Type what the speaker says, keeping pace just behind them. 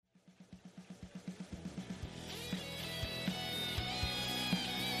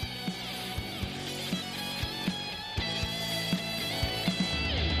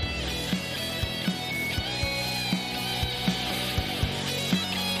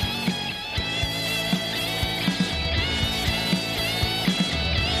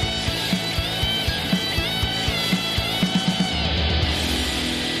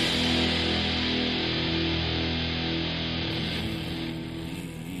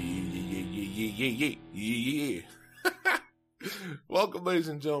Yeah. Welcome, ladies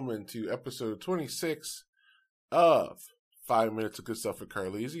and gentlemen, to episode 26 of 5 Minutes of Good Stuff with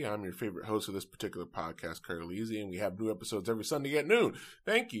Carlisi. I'm your favorite host of this particular podcast, Carlisi, and we have new episodes every Sunday at noon.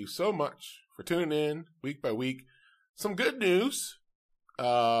 Thank you so much for tuning in week by week. Some good news.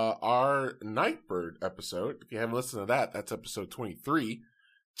 Our Nightbird episode, if you haven't listened to that, that's episode 23,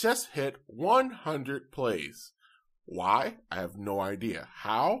 just hit 100 plays. Why? I have no idea.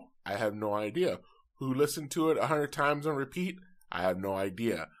 How? I have no idea. Who listened to it 100 times on repeat? I have no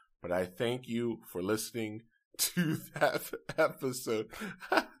idea. But I thank you for listening to that episode.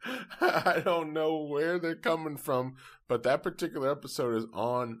 I don't know where they're coming from, but that particular episode is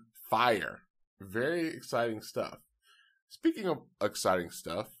on fire. Very exciting stuff. Speaking of exciting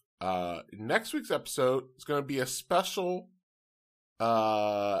stuff, next week's episode is going to be a special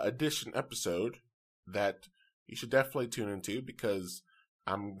edition episode that you should definitely tune into because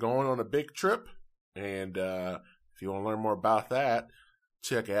I'm going on a big trip. And if you want to learn more about that,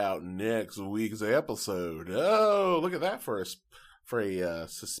 check out next week's episode. Oh, look at that for a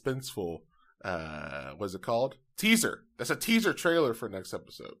suspenseful, what's it called? Teaser. That's a teaser trailer for next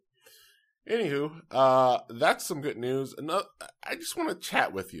episode. Anywho, that's some good news. I just want to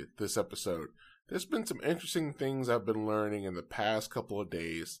chat with you this episode. There's been some interesting things I've been learning in the past couple of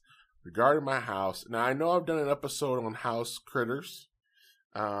days regarding my house. Now, I know I've done an episode on house critters.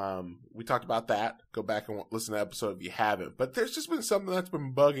 We talked about that. Go back and listen to the episode if you haven't. But there's just been something that's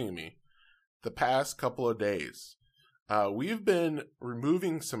been bugging me the past couple of days. We've been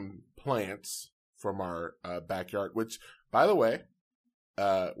removing some plants from our backyard, which, by the way,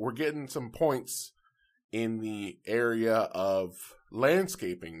 we're getting some points in the area of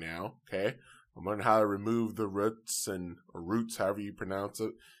landscaping now, okay? I'm learning how to remove the roots, however you pronounce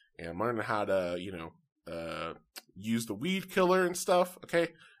it. And I'm learning how to, use the weed killer and stuff, okay?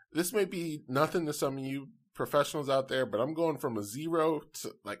 This may be nothing to some of you professionals out there, but I'm going from a 0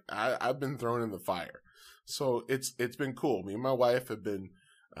 to, I've been thrown in the fire. So it's been cool. Me and my wife have been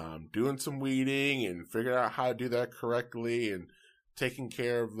doing some weeding and figuring out how to do that correctly and taking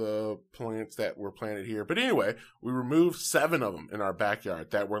care of the plants that were planted here. But anyway, we removed 7 of them in our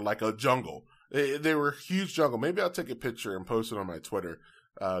backyard that were like a jungle. They were a huge jungle. Maybe I'll take a picture and post it on my Twitter.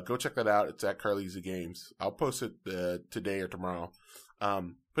 Go check that out. It's at Carlisi Games. I'll post it today or tomorrow.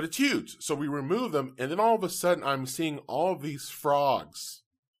 But it's huge. So we remove them, and then all of a sudden I'm seeing all of these frogs.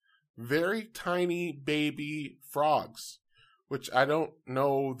 Very tiny baby frogs, which I don't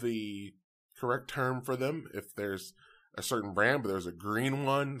know the correct term for them. If there's a certain brand, but there's a green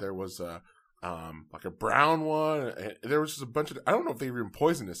one. There was a brown one. And there was just a bunch of, I don't know if they were even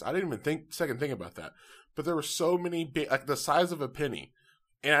poisonous. I didn't even think about that. But there were so many like the size of a penny.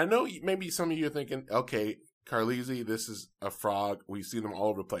 And I know maybe some of you are thinking, okay, Carlisi, this is a frog. We see them all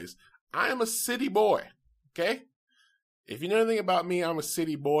over the place. I am a city boy, okay? If you know anything about me, I'm a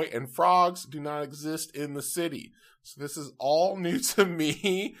city boy, and frogs do not exist in the city. So this is all new to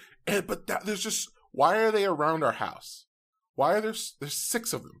me. Why are they around our house? Why are there's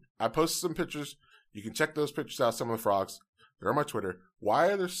 6 of them? I posted some pictures. You can check those pictures out, some of the frogs. They're on my Twitter. Why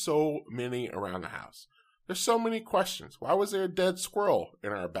are there so many around the house? There's so many questions. Why was there a dead squirrel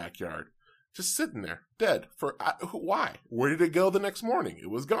in our backyard? Just sitting there, dead. Why? Where did it go the next morning? It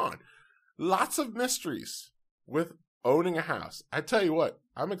was gone. Lots of mysteries with owning a house. I tell you what,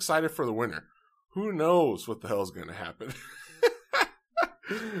 I'm excited for the winter. Who knows what the hell is going to happen?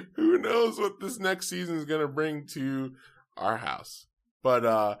 Who knows what this next season is going to bring to our house?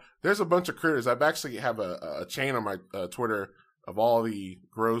 But there's a bunch of critters. I actually have a chain on my Twitter of all the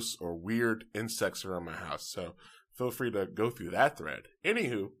gross or weird insects around my house. So feel free to go through that thread.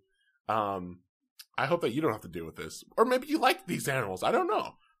 Anywho, I hope that you don't have to deal with this. Or maybe you like these animals. I don't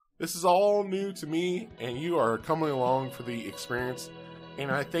know. This is all new to me, and you are coming along for the experience.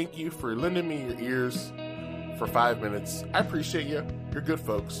 And I thank you for lending me your ears for 5 minutes. I appreciate you. You're good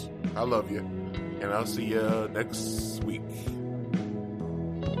folks. I love you. And I'll see you next week.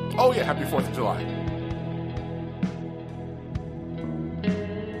 Oh yeah, happy 4th of July.